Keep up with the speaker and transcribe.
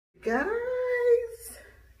Guys,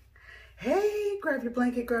 hey, grab your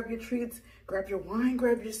blanket, grab your treats, grab your wine,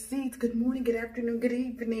 grab your seats. Good morning, good afternoon, good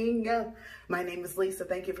evening. My name is Lisa.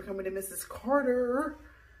 Thank you for coming to Mrs. Carter.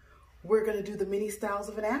 We're going to do the mini styles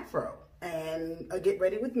of an afro. And get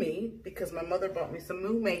ready with me because my mother bought me some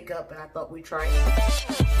new makeup and I thought we'd try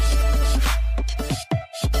it.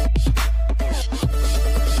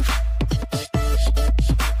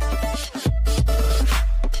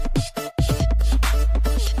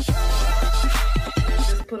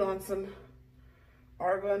 Put on some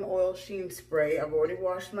argan oil sheen spray. I've already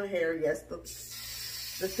washed my hair. Yes, the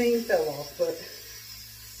thing fell off, but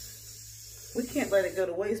we can't let it go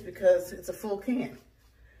to waste because it's a full can.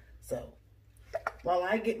 So while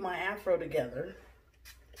I get my afro together,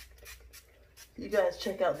 you guys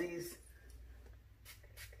check out these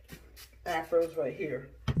afros right here.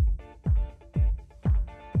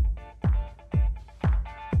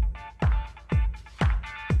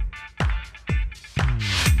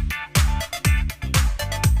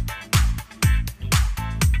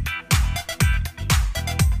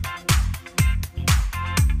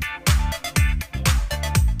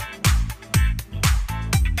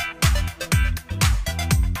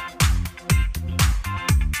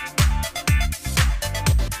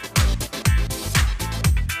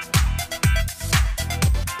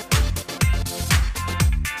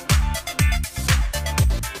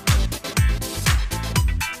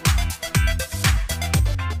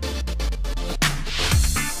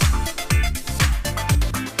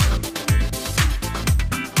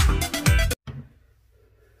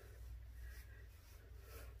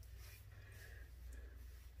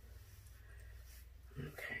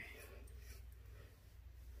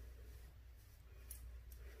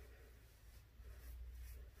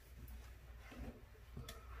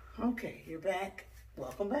 Okay, you're back.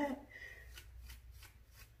 Welcome back.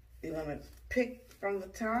 You want to pick from the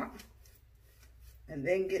top and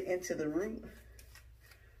then get into the root.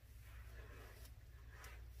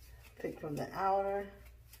 Pick from the outer,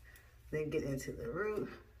 then get into the root.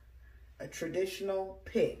 A traditional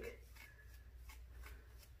pick.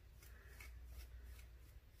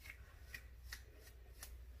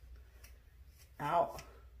 Out,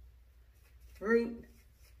 root,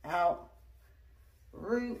 out,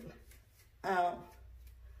 root, out,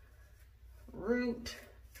 root,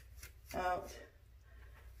 out,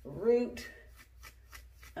 root,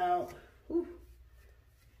 out. Whew.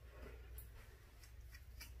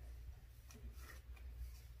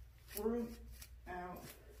 Root, out.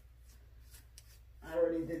 I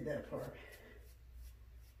already did that part.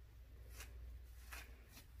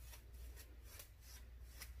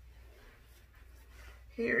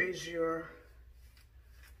 Here is your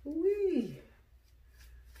wee.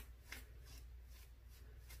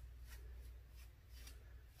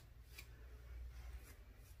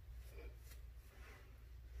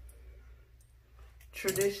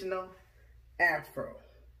 Traditional afro,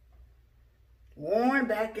 worn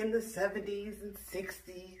back in the 70s and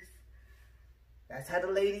 60s. That's how the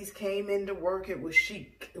ladies came into work. It was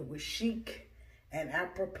chic. It was chic and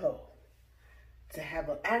apropos to have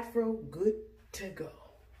an afro good to go.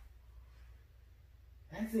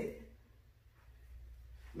 That's it.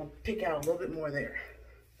 I'm gonna pick out a little bit more there.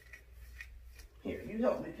 Here, you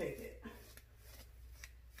help me pick it.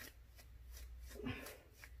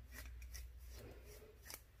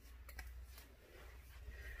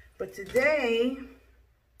 But today,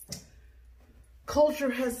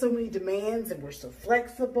 culture has so many demands and we're so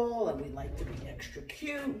flexible and we like to be extra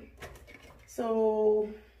cute. So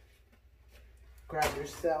grab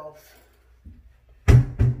yourself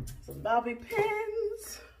some bobby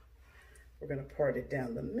pins. We're gonna part it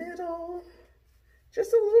down the middle.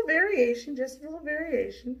 Just a little variation, just a little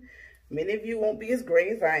variation. Many of you won't be as gray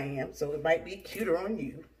as I am, so it might be cuter on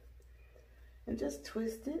you. And just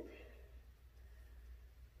twist it.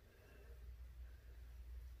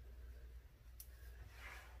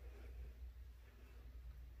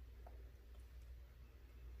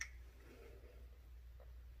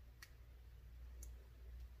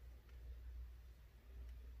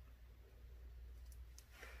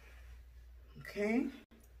 Okay.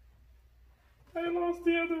 I lost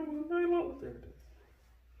the other one. There it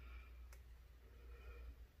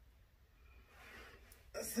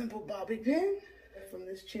is. A simple bobby pin from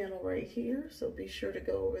this channel right here. So be sure to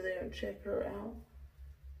go over there and check her out.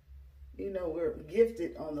 You know, we're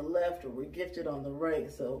gifted on the left or we're gifted on the right.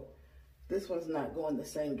 So this one's not going the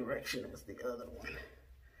same direction as the other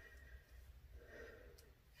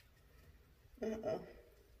one.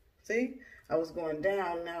 See? I was going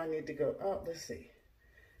down, now I need to go up. Let's see.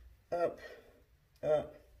 Up,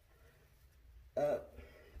 up, up,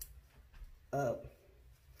 up,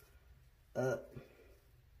 up,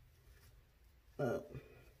 up,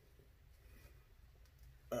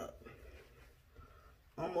 up.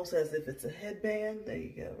 Almost as if it's a headband. There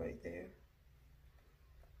you go, right there.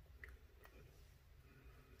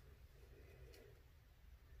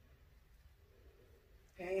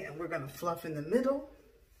 Okay, and we're gonna fluff in the middle.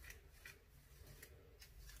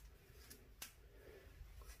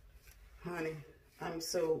 Honey,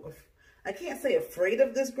 I can't say afraid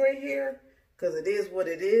of this gray hair, because it is what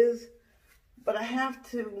it is, but I have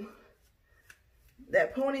to.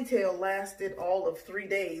 That ponytail lasted all of 3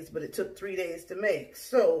 days, but it took 3 days to make.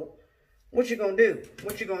 So what you gonna do?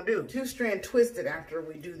 What you gonna do? 2-strand twisted after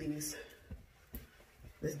we do this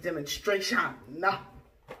demonstration. No.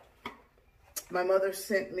 My mother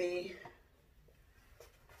sent me,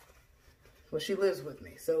 well, she lives with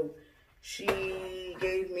me, so she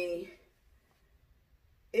gave me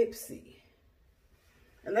Ipsy.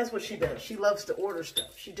 And that's what she does. She loves to order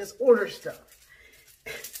stuff. She just orders stuff.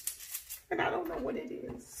 And I don't know what it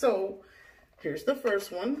is. So here's the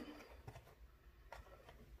first one.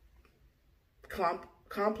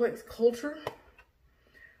 Complex culture.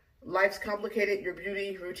 Life's complicated. Your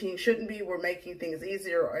beauty routine shouldn't be. We're making things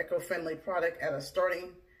easier. Or eco-friendly product at a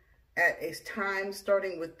time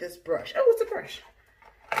starting with this brush. Oh, it's a brush.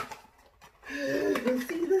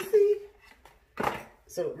 Let's see.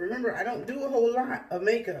 So remember, I don't do a whole lot of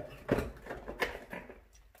makeup.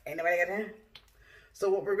 Ain't nobody got time. So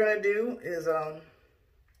what we're gonna do is, I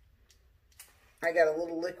got a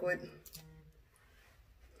little liquid.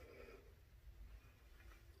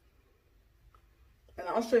 And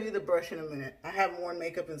I'll show you the brush in a minute. I haven't worn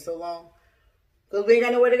makeup in so long, because we ain't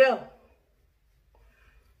got nowhere to go.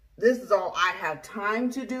 This is all I have time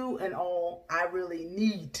to do and all I really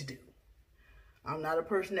need to do. I'm not a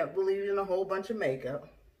person that believes in a whole bunch of makeup,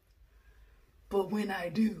 but when I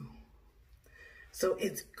do. So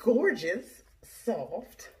it's gorgeous,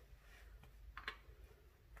 soft,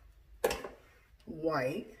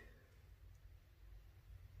 white.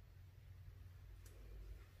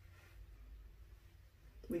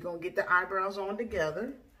 We're going to get the eyebrows on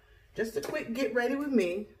together. Just a quick get ready with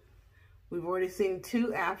me. We've already seen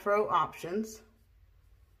 2 Afro options.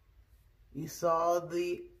 You saw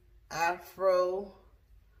the Afro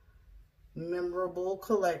Memorable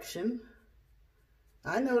Collection.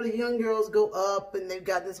 I know the young girls go up and they've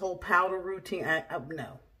got this whole powder routine.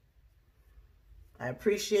 No. I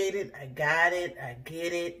appreciate it. I got it. I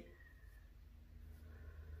get it.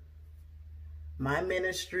 My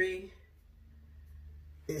ministry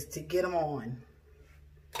is to get them on.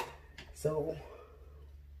 So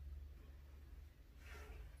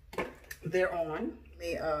they're on.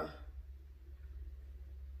 A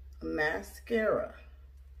mascara.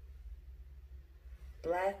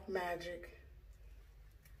 Black Magic.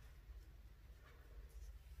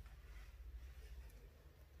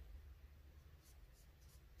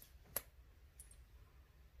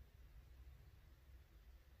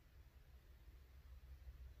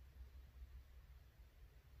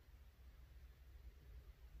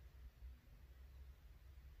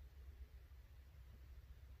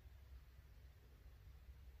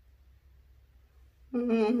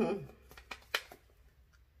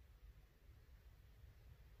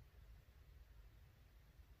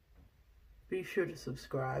 Be sure to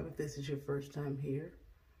subscribe if this is your first time here.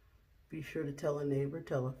 Be sure to tell a neighbor,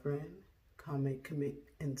 tell a friend, comment, commit,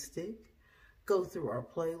 and stick. Go through our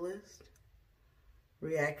playlist,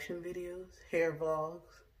 reaction videos, hair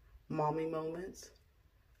vlogs, mommy moments,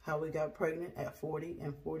 how we got pregnant at 40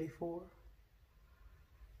 and 44.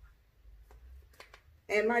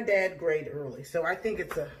 And my dad grayed early, so I think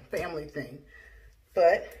it's a family thing.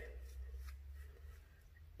 But,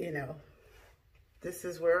 you know, this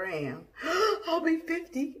is where I am. I'll be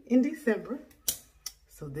 50 in December.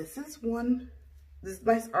 So this is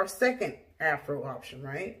our second Afro option,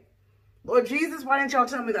 right? Lord Jesus, why didn't y'all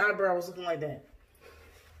tell me the eyebrow was looking like that?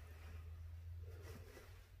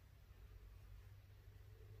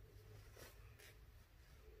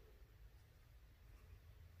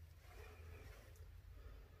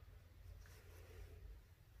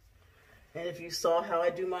 And if you saw how I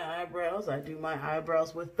do my eyebrows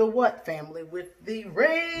with the what family? With the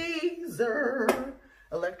razor,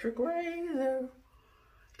 electric razor.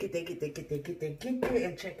 Get there,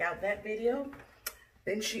 and check out that video.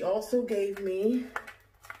 Then she also gave me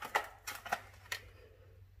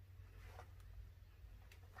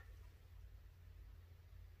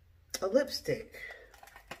a lipstick.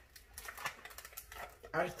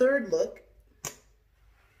 Our third look.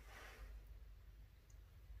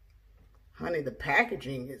 Honey, the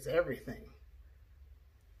packaging is everything.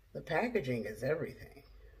 The packaging is everything.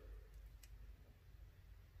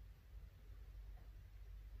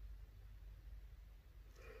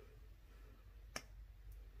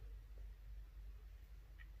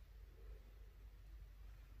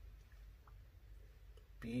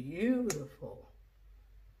 beautiful.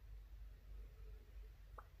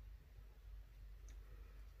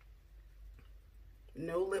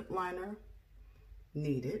 No lip liner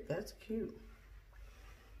needed. That's cute.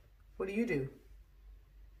 What do you do?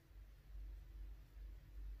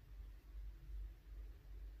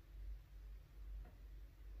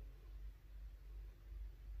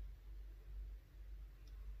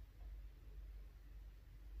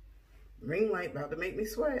 Ring light about to make me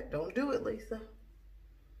sweat. Don't do it, Lisa.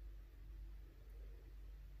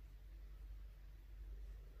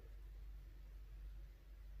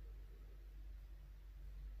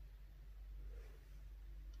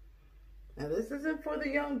 Now this isn't for the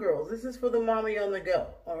young girls. This is for the mommy on the go.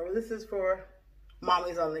 Or this is for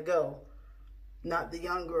mommies on the go. Not the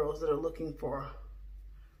young girls that are looking for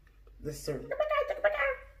this certain.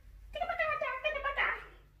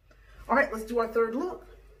 All right, let's do our third look.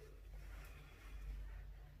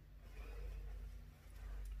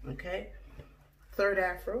 Okay, third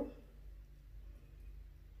afro.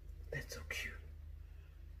 That's so cute.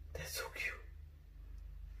 That's so cute.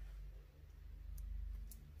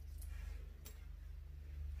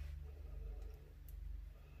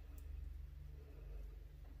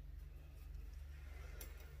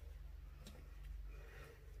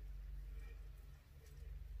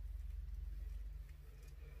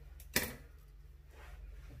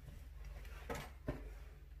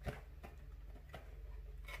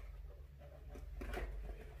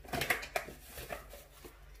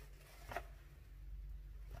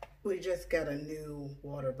 We just got a new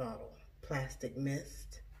water bottle, plastic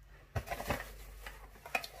mist.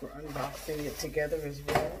 We're unboxing it together as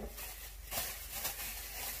well.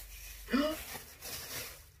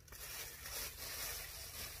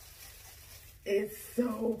 It's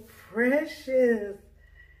so precious.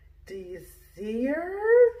 Do you see her?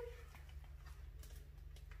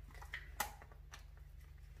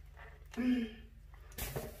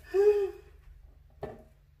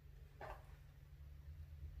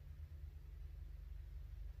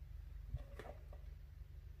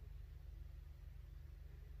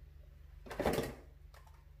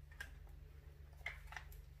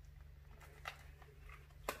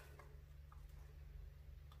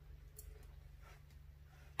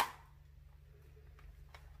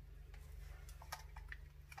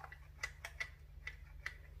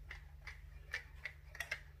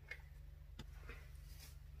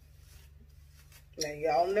 Now,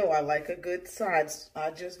 y'all know I like a good side.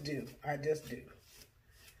 I just do. I just do.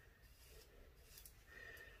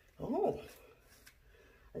 Oh,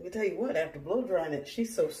 I can tell you what, after blow drying it,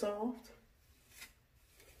 she's so soft.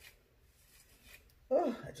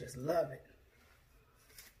 Oh, I just love it.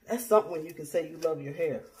 That's something when you can say you love your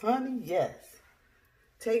hair. Honey, yes.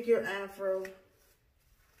 Take your afro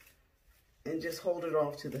and just hold it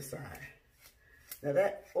off to the side. Now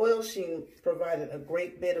that oil sheen provided a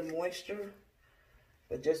great bit of moisture.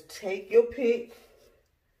 But just take your pick.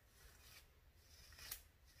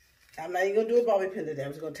 I'm not even going to do a bobby pin today. I'm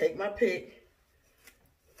just going to take my pick.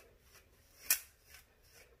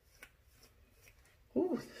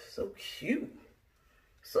 Ooh, so cute.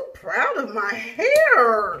 So proud of my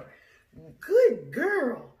hair. Good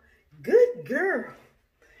girl. Good girl.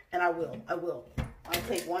 And I will. I'll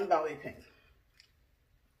take one bobby pin.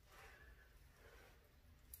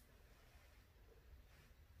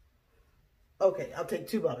 Okay, I'll take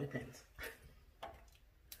 2 bobby pins.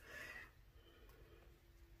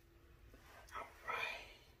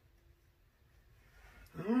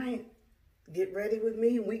 All right. Get ready with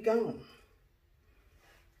me and we gone.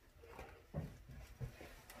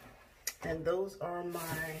 And those are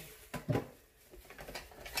my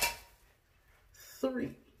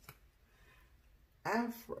 3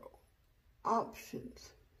 afro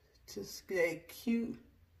options to stay cute,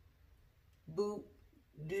 boop,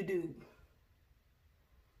 doo-doo.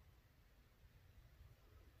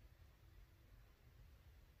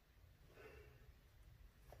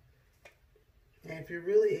 And if you're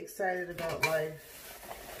really excited about life,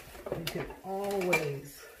 you can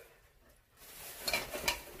always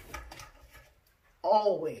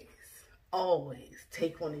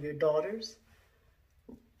take one of your daughter's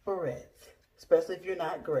barrettes, especially if you're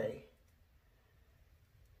not gray.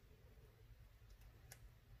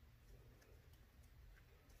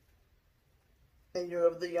 And you're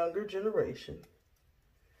of the younger generation.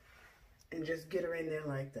 And just get her in there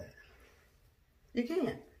like that. You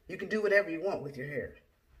can. You can do whatever you want with your hair.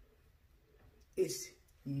 It's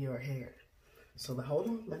your hair. So hold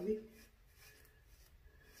on, let me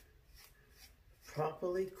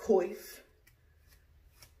properly coif.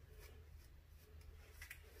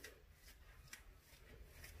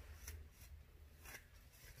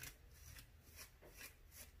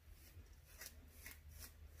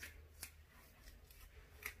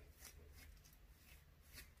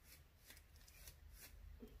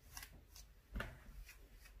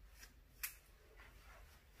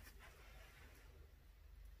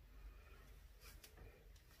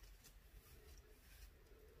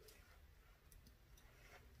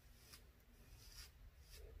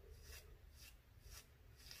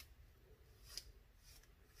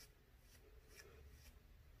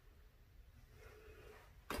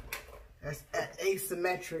 That's that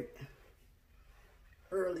asymmetric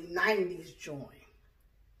early 90s joint.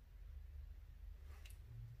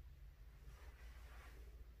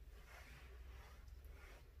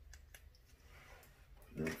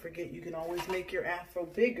 Don't forget, you can always make your afro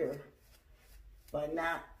bigger by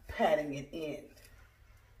not patting it in,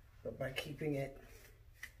 but by keeping it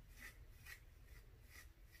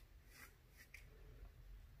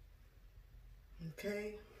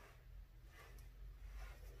okay.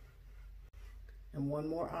 And one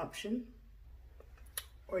more option,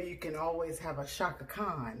 or you can always have a Shaka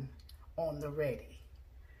Khan on the ready.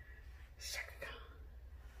 Shaka Khan.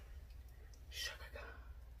 Shaka Khan.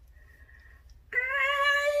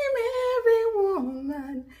 I'm every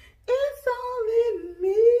woman. It's all in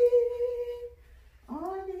me.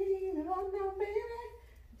 All I need and all now, baby.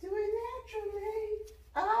 Do it naturally.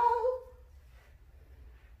 Oh.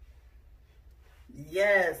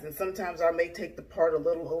 Yes, and sometimes I may take the part a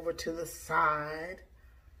little over to the side.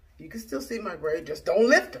 You can still see my braid, just don't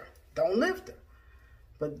lift her. Don't lift her.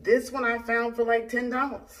 But this one I found for like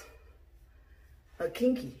 $10. A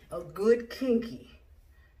kinky, a good kinky.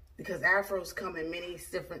 Because afros come in many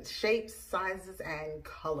different shapes, sizes, and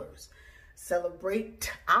colors. Celebrate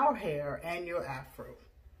our hair and your afro.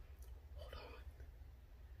 Hold on.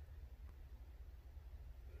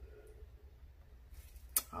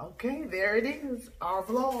 Okay, there it is. Our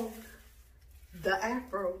vlog. The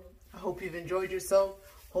afro. I hope you've enjoyed yourself.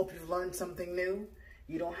 Hope you've learned something new.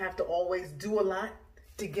 You don't have to always do a lot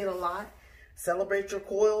to get a lot. Celebrate your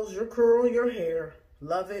coils, your curl, your hair.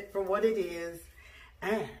 Love it for what it is.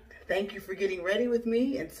 And thank you for getting ready with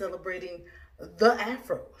me and celebrating the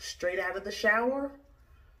afro. Straight out of the shower,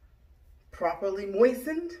 properly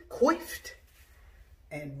moistened, coiffed,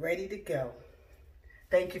 and ready to go.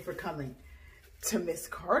 Thank you for coming to Miss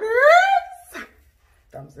Carter's.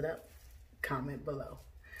 Thumbs it up, comment below.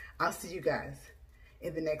 I'll see you guys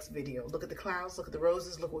in the next video. Look at the clouds, look at the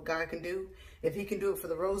roses, look what God can do. If he can do it for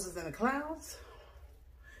the roses and the clouds,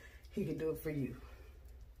 he can do it for you.